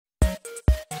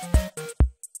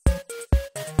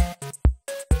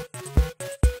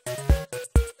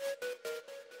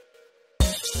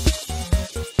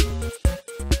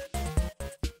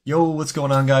Yo, what's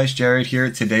going on guys? Jared here.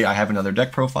 Today I have another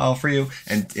deck profile for you,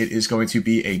 and it is going to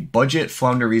be a budget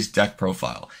Floowandereeze deck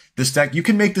profile. This deck, you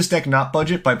can make this deck not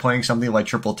budget by playing something like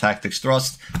Triple Tactics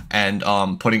Thrust and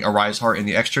putting Arise Heart in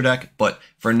the extra deck, but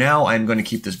for now I'm going to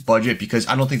keep this budget because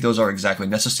I don't think those are exactly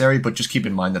necessary, but just keep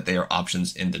in mind that they are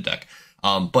options in the deck.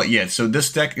 But yeah, so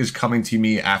this deck is coming to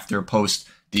me after post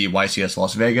the YCS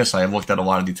Las Vegas. I have looked at a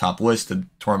lot of the top lists. The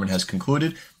tournament has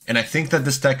concluded. And I think that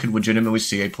this deck could legitimately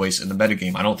see a place in the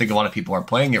metagame. I don't think a lot of people are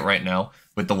playing it right now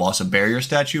with the loss of barrier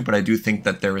statue, but I do think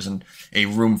that there isn't a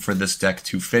room for this deck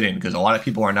to fit in because a lot of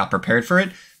people are not prepared for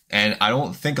it. And I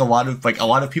don't think a lot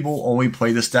of people only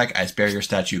play this deck as barrier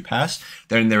statue pass.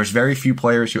 Then there's very few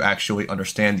players who actually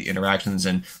understand the interactions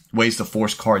and ways to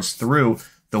force cards through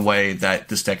the way that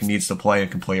this deck needs to play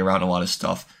and can play around a lot of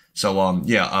stuff. So,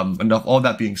 enough, all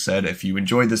that being said, if you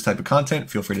enjoyed this type of content,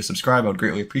 feel free to subscribe. I would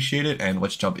greatly appreciate it. And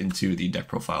let's jump into the deck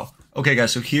profile. Okay,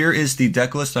 guys, so here is the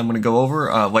deck list I'm going to go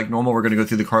over. Like normal, we're going to go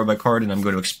through the card by card, and I'm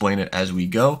going to explain it as we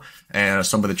go, and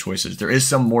some of the choices. There is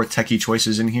some more techie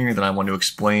choices in here that I want to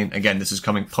explain. Again, this is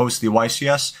coming post the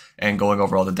YCS and going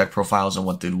over all the deck profiles and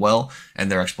what did well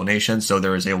and their explanations. So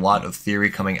there is a lot of theory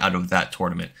coming out of that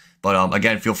tournament. But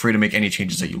again, feel free to make any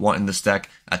changes that you want in this deck.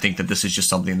 I think that this is just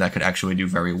something that could actually do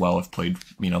very well if played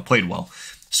well.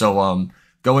 So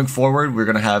going forward, we're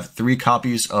going to have 3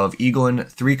 copies of Eaglin,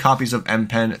 3 copies of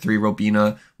M-Pen, 3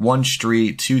 Robina, 1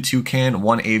 Stree, 2 Toucan,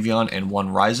 1 Avian, and 1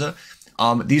 Ryza.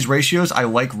 These ratios I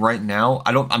like right now.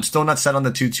 I'm still not set on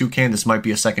the 2 Toucan. This might be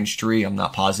a second Stree. I'm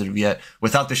not positive yet.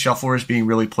 Without the shufflers being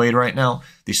really played right now,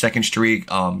 the second Stree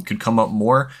could come up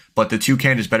more, but the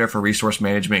Toucan is better for resource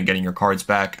management and getting your cards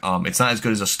back. It's not as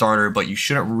good as a starter, but you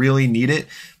shouldn't really need it.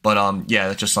 But yeah,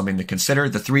 that's just something to consider.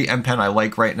 The 3 M-Pen I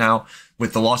like right now.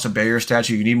 With the loss of barrier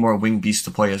statue, you need more wing beasts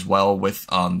to play as well with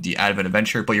the Advent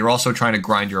Adventure, but you're also trying to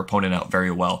grind your opponent out very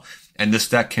well. And this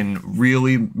deck can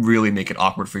really, really make it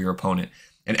awkward for your opponent.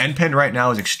 And N-Pen right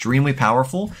now is extremely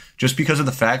powerful just because of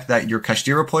the fact that your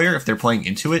Kashtira player, if they're playing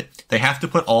into it, they have to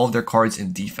put all of their cards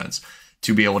in defense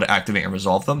to be able to activate and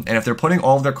resolve them. And if they're putting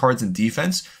all of their cards in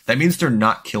defense, that means they're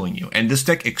not killing you. And this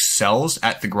deck excels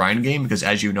at the grind game because,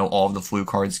 as you know, all of the Flu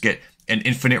cards get an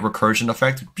infinite recursion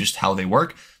effect, just how they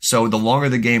work. So the longer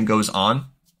the game goes on,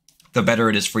 the better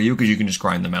it is for you because you can just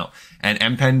grind them out. And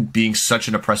M-Pen being such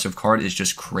an oppressive card is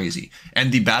just crazy.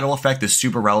 And the battle effect is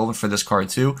super relevant for this card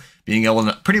too. Being able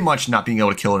to, pretty much not being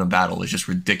able to kill in a battle is just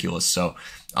ridiculous. So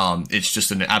it's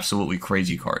just an absolutely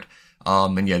crazy card.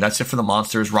 And yeah, that's it for the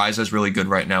monsters. Ryza is really good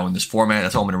right now in this format.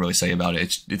 That's all I'm going to really say about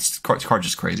it. It's card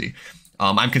just crazy.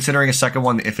 I'm considering a second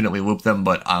one to infinitely loop them,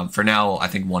 but for now, I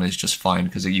think one is just fine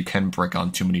because you can brick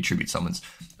on too many tribute summons.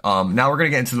 Now we're going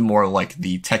to get into the more like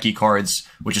the techie cards,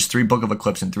 which is 3 Book of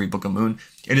Eclipse and 3 Book of Moon.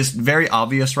 It is very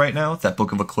obvious right now that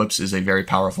Book of Eclipse is a very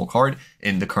powerful card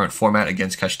in the current format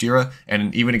against Kashtira,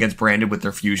 and even against Branded with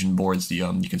their fusion boards,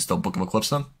 you can still Book of Eclipse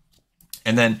them.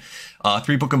 And then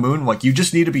 3 Book of Moon, like you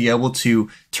just need to be able to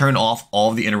turn off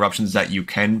all of the interruptions that you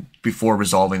can before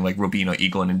resolving like Robina,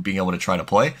 Eaglin, and being able to try to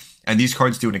play. And these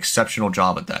cards do an exceptional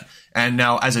job at that. And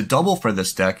now as a double for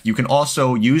this deck, you can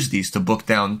also use these to book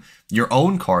down your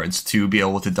own cards to be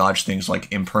able to dodge things like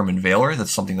Imperm and Veiler.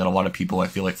 That's something that a lot of people I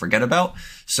feel like forget about.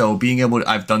 So being able to,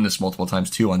 I've done this multiple times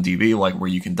too on DB, like where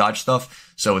you can dodge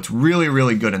stuff. So it's really,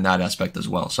 really good in that aspect as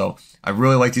well. So I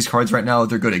really like these cards right now.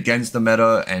 They're good against the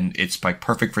meta, and it's like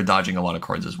perfect for dodging a lot of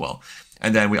cards as well.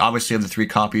 And then we obviously have the 3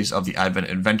 copies of the Advent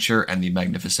Adventure and the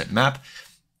Magnificent Map.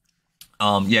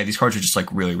 Yeah, these cards are just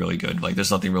like really, really good. Like there's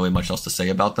nothing really much else to say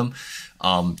about them.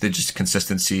 They're just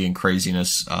consistency and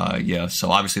craziness. Yeah,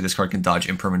 so obviously this card can dodge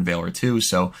Impermanent Veiler too.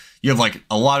 So you have like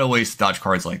a lot of ways to dodge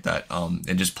cards like that.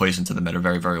 It just plays into the meta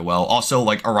very, very well. Also,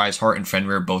 like Arise Heart and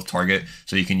Fenrir both target,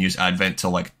 so you can use Advent to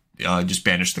like just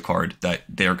banish the card that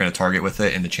they're going to target with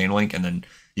it in the chain link, and then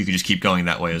you can just keep going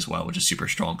that way as well, which is super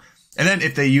strong. And then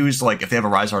if they use like if they have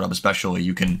Arise Heart up especially,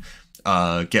 you can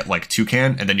get like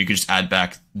Toucan, and then you can just add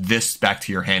back this back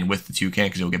to your hand with the Toucan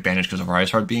because you'll get banished because of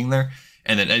Arise Heart being there.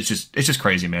 And then it's just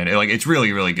crazy, man. It's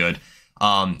really, really good.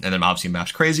 And then obviously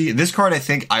Map's crazy. This card, I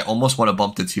think I almost want to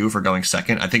bump to 2 for going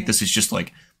second. I think this is just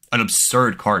like an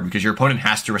absurd card because your opponent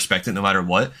has to respect it no matter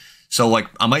what. So like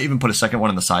I might even put a second one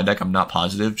in the side deck. I'm not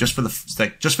positive, just for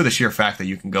the sheer fact that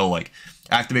you can go like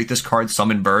activate this card,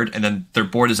 summon Bird, and then their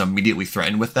board is immediately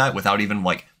threatened with that without even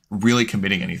like really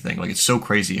committing anything. Like it's so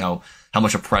crazy how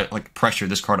much pressure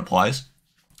this card applies.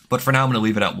 But for now, I'm going to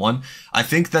leave it at 1. I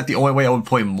think that the only way I would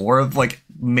play more of like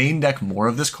main deck more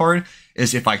of this card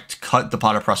is if I cut the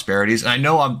Pot of Prosperities. And I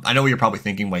know what you're probably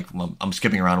thinking, like I'm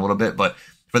skipping around a little bit, but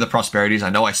for the Prosperities, I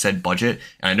know I said budget,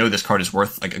 and I know this card is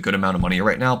worth like a good amount of money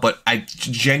right now, but I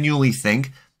genuinely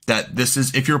think that this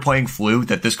is, if you're playing Flu,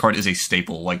 that this card is a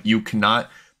staple. Like, you cannot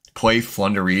play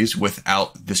Floowandereeze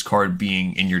without this card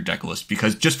being in your deck list,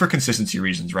 because just for consistency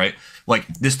reasons, right? Like,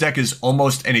 this deck is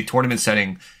almost in a tournament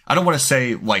setting, I don't want to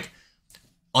say like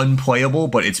unplayable,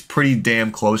 but it's pretty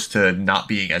damn close to not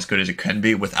being as good as it can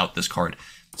be without this card.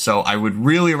 So I would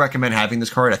really recommend having this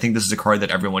card. I think this is a card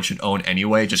that everyone should own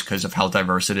anyway, just because of how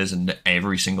diverse it is in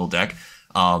every single deck.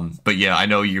 But yeah, I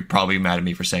know you're probably mad at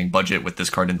me for saying budget with this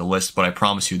card in the list, but I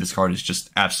promise you this card is just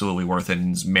absolutely worth it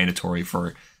and is mandatory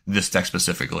for this deck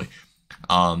specifically.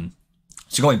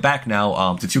 So going back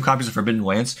now to 2 copies of Forbidden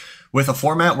Lance, with a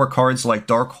format where cards like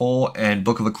Dark Hole and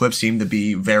Book of Eclipse seem to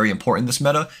be very important in this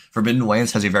meta, Forbidden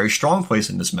Lance has a very strong place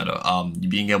in this meta.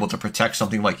 Being able to protect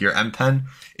something like your M-Pen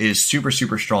is super,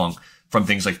 super strong from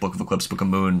things like Book of Eclipse, Book of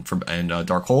Moon, and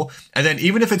Dark Hole. And then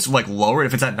even if it's like lower,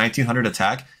 if it's at 1900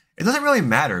 attack, it doesn't really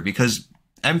matter because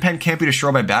M-Pen can't be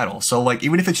destroyed by battle. So like,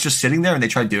 even if it's just sitting there and they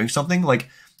try doing something, like,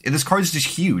 this card is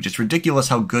just huge. It's ridiculous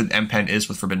how good M-Pen is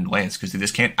with Forbidden Lance because they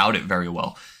just can't out it very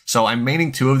well. So I'm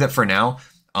maining 2 of that for now.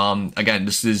 Again,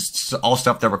 this is all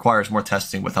stuff that requires more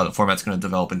testing with how the format's going to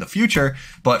develop in the future.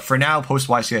 But for now, post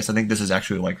YCS, I think this is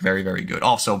actually like very, very good.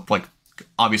 Also, like,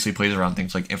 obviously plays around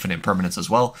things like infinite permanence as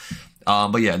well.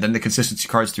 But yeah, then the consistency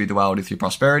cards, 3 duality, 3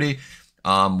 prosperity.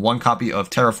 1 copy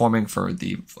of terraforming for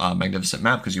the magnificent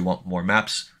map because you want more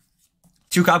maps.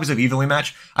 2 copies of Evenly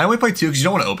Match. I only play 2 because you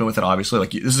don't want to open with it, obviously.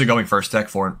 Like, this is a going first deck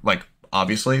for, like,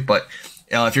 obviously. But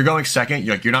if you're going second,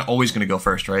 you're not always going to go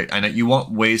first, right? And you want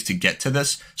ways to get to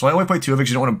this. So I only play 2 of it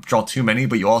because you don't want to draw too many,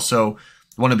 but you also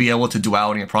want to be able to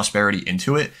duality and prosperity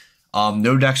into it.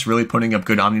 No deck's really putting up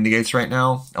good Omni Negates right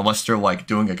now, unless they're, like,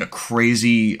 doing, like, a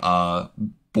crazy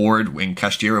board in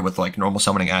Kashtira with, like, normal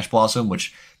summoning Ash Blossom,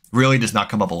 which really does not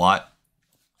come up a lot.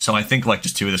 So I think like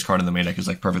just 2 of this card in the main deck is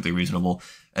like perfectly reasonable.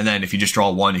 And then if you just draw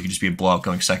 1, you could just be a blowout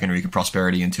going second, or you can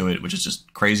prosperity into it, which is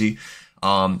just crazy.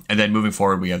 And then moving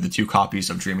forward, we have the 2 copies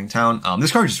of Dreaming Town.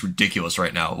 This card is just ridiculous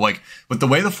right now. Like, with the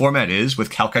way the format is,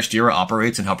 with how Kashtira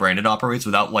operates and how Branded operates,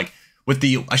 without like, with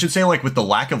the, I should say like with the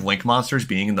lack of Link monsters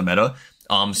being in the meta,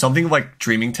 something like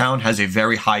Dreaming Town has a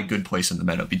very high good place in the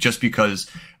meta, just because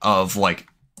of like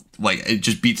it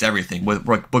just beats everything. With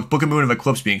Book of Moon and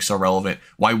Eclipse being so relevant,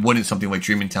 why wouldn't something like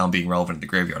Dreaming Town being relevant in the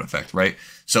graveyard effect, right?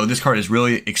 So this card is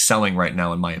really excelling right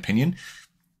now, in my opinion.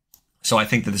 So I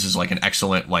think that this is like an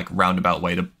excellent like roundabout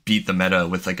way to beat the meta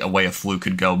with like a way a Flu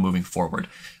could go moving forward.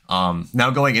 Now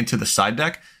going into the side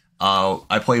deck,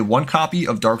 I play 1 copy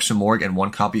of Dark Simorgh and 1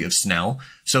 copy of Snell.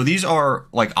 So these are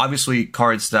like obviously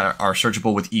cards that are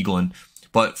searchable with Eaglin.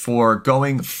 But for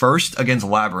going first against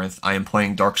Labyrinth, I am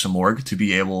playing Dark Simorgh to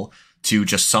be able to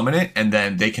just summon it, and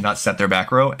then they cannot set their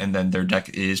back row, and then their deck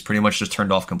is pretty much just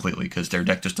turned off completely because their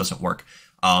deck just doesn't work.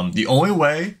 The only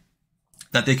way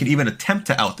that they can even attempt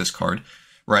to out this card,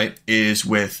 right, is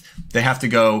with, they have to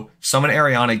go summon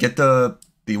Ariana, get the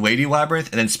Lady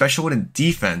Labyrinth, and then special it in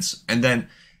defense, and then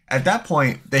at that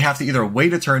point, they have to either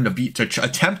wait a turn to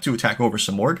attempt to attack over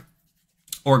Simorgh,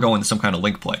 or go into some kind of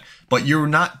link play. But you're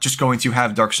not just going to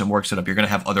have Dark Simorgh set up, you're going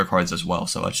to have other cards as well.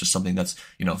 So that's just something that's,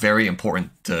 you know, very important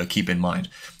to keep in mind.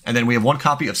 And then we have 1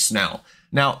 copy of Snell.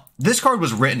 Now, this card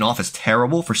was written off as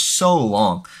terrible for so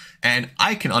long, and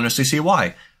I can honestly see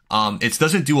why. It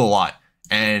doesn't do a lot.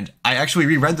 And I actually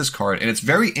reread this card, and it's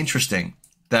very interesting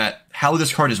that how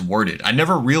this card is worded. I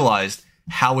never realized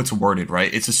how it's worded,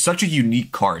 right? It's such a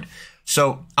unique card.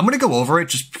 So I'm going to go over it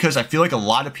just because I feel like a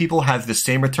lot of people have the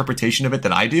same interpretation of it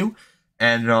that I do.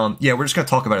 And yeah, we're just going to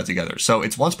talk about it together. So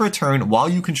it's once per turn, while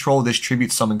you control this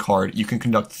tribute summon card, you can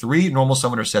conduct 3 normal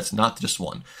summoner sets, not just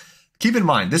 1. Keep in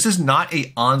mind, this is not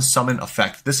a on summon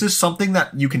effect. This is something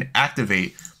that you can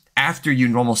activate after you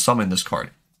normal summon this card.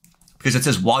 Because it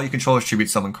says while you control this tribute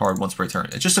summon card once per turn.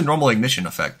 It's just a normal ignition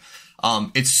effect.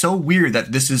 It's so weird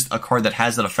that this is a card that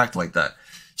has that effect like that.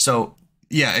 So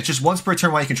yeah, it's just once per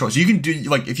turn while you control. So you can do,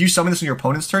 like, if you summon this on your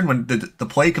opponent's turn, when the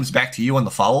play comes back to you on the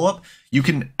follow-up, you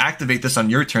can activate this on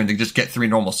your turn to just get 3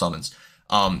 normal summons.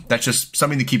 That's just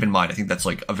something to keep in mind. I think that's,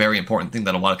 like, a very important thing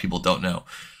that a lot of people don't know.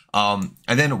 And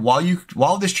then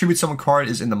while this tribute summon card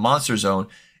is in the monster zone,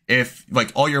 if,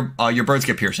 like, all your birds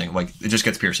get piercing, like, it just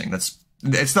gets piercing.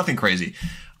 It's nothing crazy.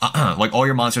 Like, all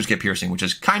your monsters get piercing, which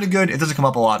is kind of good. It doesn't come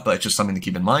up a lot, but it's just something to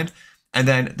keep in mind. And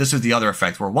then this is the other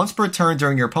effect, where once per turn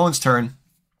during your opponent's turn,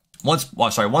 once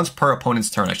per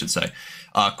opponent's turn, I should say.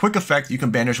 Quick effect, you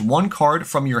can banish 1 card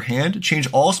from your hand, change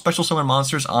all special summon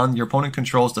monsters on your opponent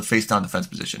controls to face down defense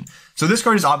position. So this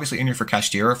card is obviously in here for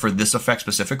Kashtira for this effect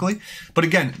specifically. But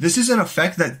again, this is an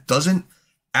effect that doesn't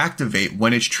activate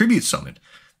when it's tribute summoned.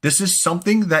 This is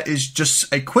something that is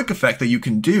just a quick effect that you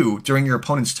can do during your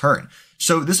opponent's turn.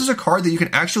 So this is a card that you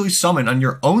can actually summon on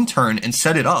your own turn and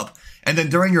set it up. And then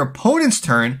during your opponent's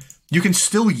turn, you can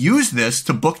still use this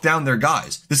to book down their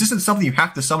guys. This isn't something you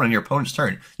have to summon on your opponent's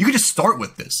turn. You can just start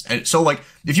with this. And so like,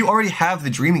 if you already have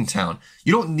the Dreaming Town,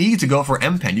 you don't need to go for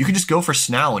M-Pen. You can just go for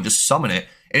Snarl and just summon it.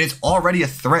 And it's already a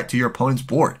threat to your opponent's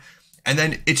board. And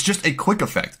then it's just a quick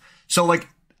effect. So like,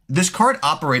 this card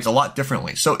operates a lot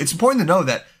differently. So it's important to know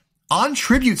that on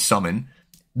Tribute Summon,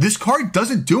 this card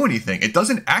doesn't do anything. It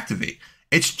doesn't activate.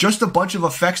 It's just a bunch of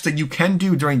effects that you can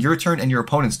do during your turn and your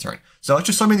opponent's turn. So that's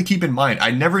just something to keep in mind.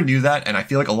 I never knew that, and I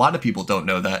feel like a lot of people don't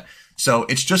know that. So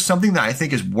it's just something that I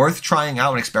think is worth trying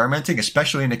out and experimenting,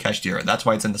 especially in the Kashtira. That's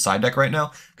why it's in the side deck right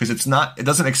now, because it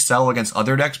doesn't excel against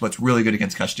other decks, but it's really good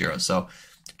against Kashtira. So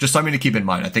just something to keep in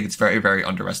mind. I think it's very, very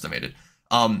underestimated.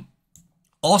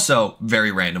 Also,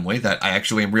 very randomly, that I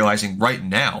actually am realizing right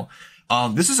now,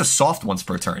 this is a soft once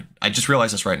per turn. I just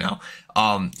realized this right now.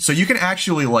 So you can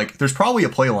actually, like, there's probably a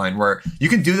play line where you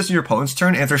can do this in your opponent's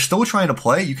turn, and if they're still trying to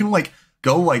play, you can, like,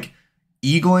 go, like,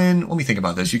 Eaglin. Let me think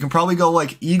about this. You can probably go,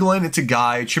 like, Eaglin into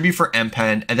Guy, Tribute for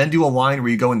M-Pen, and then do a line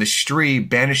where you go into Stree,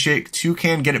 banish it,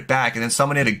 Toucan, get it back, and then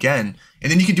summon it again.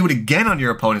 And then you can do it again on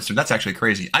your opponent's turn. That's actually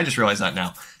crazy. I just realized that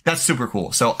now. That's super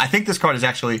cool. So I think this card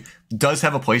does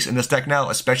have a place in this deck now,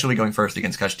 especially going first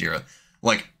against Kashtira.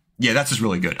 Like, yeah, that's just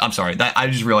really good. I'm sorry. I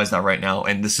just realized that right now,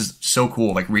 and this is so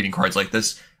cool, like, reading cards like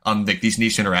this, like, these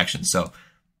niche interactions. So,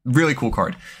 really cool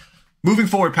card. Moving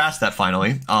forward past that,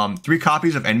 finally, 3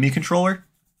 copies of Enemy Controller.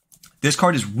 This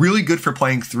card is really good for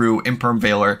playing through Imperm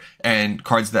Veiler and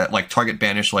cards that, like, target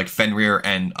banish, like Fenrir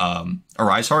and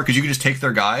Arise Heart, because you can just take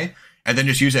their guy and then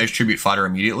just use it as tribute fodder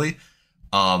immediately.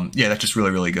 Yeah, that's just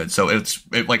really, really good. So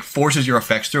it like forces your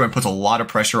effects through and puts a lot of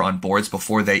pressure on boards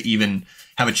before they even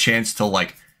have a chance to,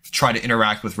 like, try to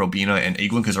interact with Robina and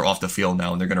Eaglin, because they're off the field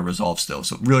now and they're going to resolve still.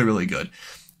 So really, really good.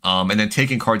 And then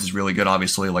taking cards is really good,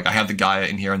 obviously. Like, I have the Gaia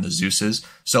in here and the Zeuses.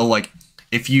 So, like,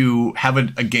 if you have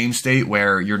a game state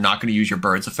where you're not going to use your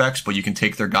birds effects, but you can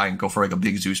take their guy and go for, like, a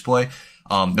big Zeus play,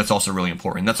 that's also really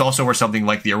important. That's also where something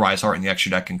like the Arise Heart and the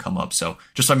extra deck can come up. So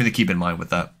just something to keep in mind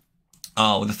with that.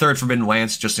 With the 3rd Forbidden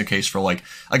Lance, just in case for, like,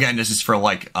 again, this is for,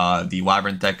 like, the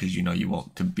Labyrinth deck, because you know you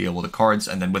won't to be able to cards.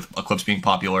 And then with Eclipse being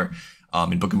popular,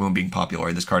 and Book of Moon being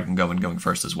popular, this card can go and going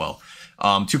first as well.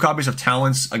 2 copies of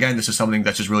Talents. Again, this is something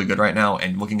that's just really good right now,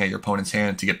 and looking at your opponent's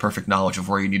hand to get perfect knowledge of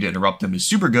where you need to interrupt them is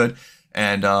super good.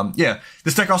 And yeah,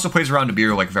 this deck also plays around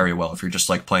Nibiru, like, very well if you're just,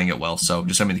 like, playing it well. So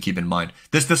just something to keep in mind.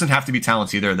 This doesn't have to be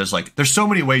Talents either. There's so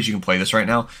many ways you can play this right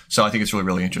now. So I think it's really,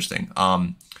 really interesting.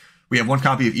 We have 1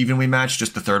 copy of Evenly Matched,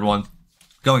 just the 3rd one.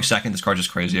 Going second, this card's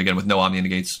just crazy. Again, with no Omni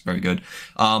Negates, very good.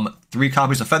 3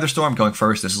 copies of Featherstorm, going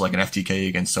first. This is like an FTK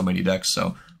against so many decks,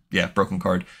 so yeah, broken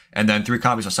card. And then 3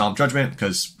 copies of Solemn Judgment,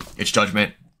 because it's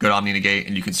Judgment, good Omni Negate,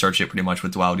 and you can search it pretty much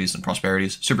with Dualities and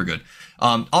Prosperities. Super good.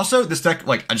 Also, this deck,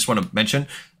 like, I just want to mention,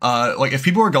 like, if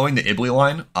people are going the Ibli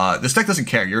line, this deck doesn't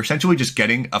care. You're essentially just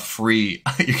getting a free,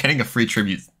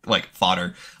 tribute, like,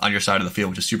 fodder on your side of the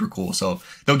field, which is super cool. So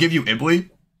they'll give you Ibli,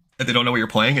 if they don't know what you're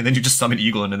playing, and then you just summon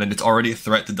Eaglin, and then it's already a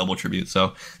threat to double tribute.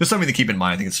 So there's something to keep in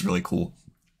mind. I think it's really cool.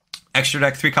 Extra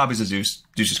deck, 3 copies of Zeus.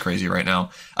 Zeus is crazy right now.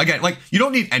 Again, like, you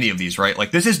don't need any of these, right? Like,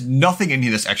 this is nothing in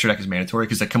this extra deck is mandatory,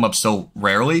 because they come up so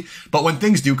rarely. But when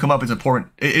things do come up, it's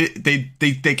important.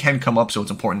 They can come up, so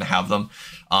it's important to have them.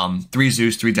 3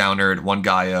 Zeus, 3 Downerd, 1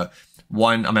 Gaia,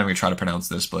 1, I'm not going to try to pronounce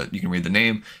this, but you can read the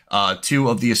name. 2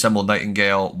 of the Assembled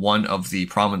Nightingale, 1 of the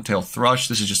Prominent Tail Thrush.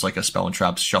 This is just like a Spell and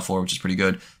Traps shuffler, which is pretty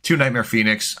good. 2 Nightmare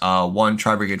Phoenix, 1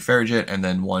 Tri-Brigade Farragut, and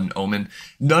then 1 Omen.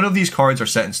 None of these cards are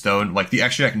set in stone. Like, the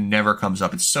extra deck never comes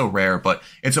up. It's so rare, but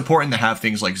it's important to have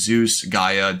things like Zeus,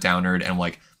 Gaia, Downerd, and,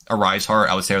 like, Arise Heart,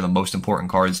 I would say, are the most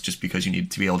important cards, just because you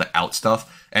need to be able to out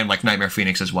stuff. And, like, Nightmare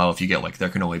Phoenix as well, if you get, like, there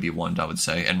can only be 1, I would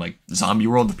say. And, like, Zombie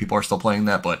World, if people are still playing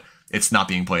that, but it's not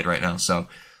being played right now. So,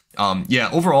 yeah,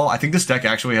 overall, I think this deck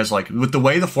actually has, like, with the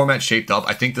way the format's shaped up,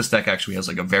 I think this deck actually has,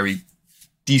 like, a very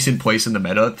decent place in the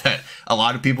meta that a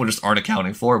lot of people just aren't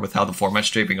accounting for with how the format's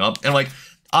shaping up. And, like,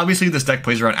 obviously this deck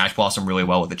plays around Ash Blossom really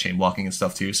well with the chain blocking and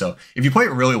stuff too. So if you play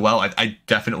it really well, I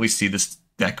definitely see this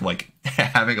deck, like,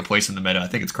 having a place in the meta. I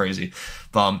think it's crazy.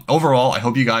 Overall, I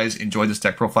hope you guys enjoyed this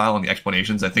deck profile and the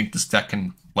explanations. I think this deck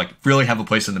can, like, really have a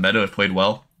place in the meta if played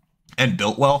well and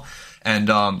built well. And,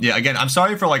 yeah, again, I'm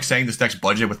sorry for, like, saying this deck's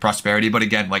budget with Prosperity, but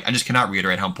again, like, I just cannot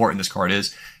reiterate how important this card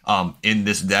is, in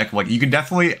this deck. Like, you can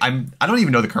definitely, I don't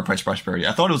even know the current price of Prosperity.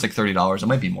 I thought it was, like, $30. It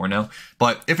might be more now.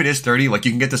 But if it is 30, like,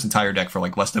 you can get this entire deck for,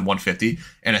 like, less than $150.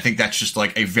 And I think that's just,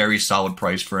 like, a very solid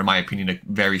price for, in my opinion, a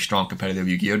very strong competitive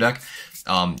Yu-Gi-Oh deck.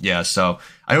 Yeah, so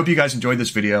I hope you guys enjoyed this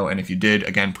video. And if you did,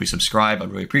 again, please subscribe. I'd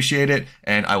really appreciate it.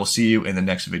 And I will see you in the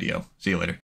next video. See you later.